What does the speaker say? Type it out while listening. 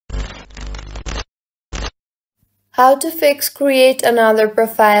How to fix create another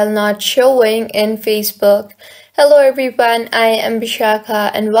profile not showing in Facebook. Hello everyone, I am Bishaka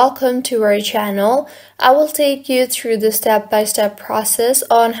and welcome to our channel. I will take you through the step-by-step process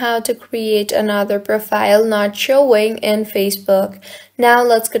on how to create another profile not showing in Facebook. Now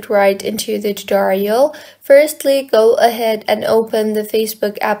let's get right into the tutorial. Firstly, go ahead and open the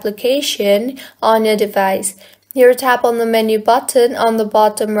Facebook application on your device. Here, tap on the menu button on the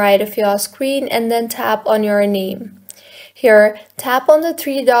bottom right of your screen and then tap on your name. Here, tap on the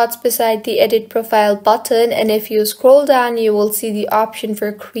three dots beside the Edit Profile button, and if you scroll down, you will see the option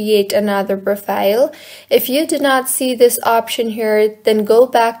for Create Another Profile. If you do not see this option here, then go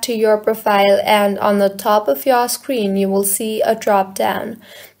back to your profile and on the top of your screen, you will see a drop down.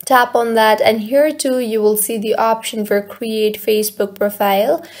 Tap on that, and here too you will see the option for Create Facebook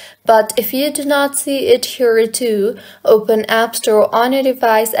Profile. But if you do not see it here too, open App Store on your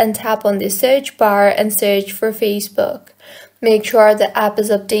device and tap on the search bar and search for Facebook. Make sure the app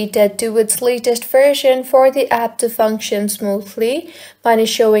is updated to its latest version for the app to function smoothly. Mine is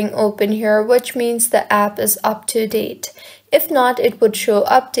showing open here, which means the app is up to date. If not, it would show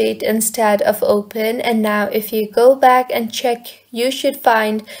update instead of open. And now if you go back and check, you should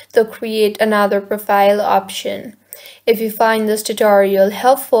find the create another profile option. If you find this tutorial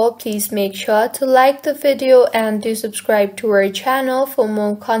helpful, please make sure to like the video and do subscribe to our channel for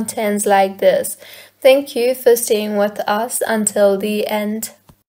more contents like this. Thank you for staying with us until the end.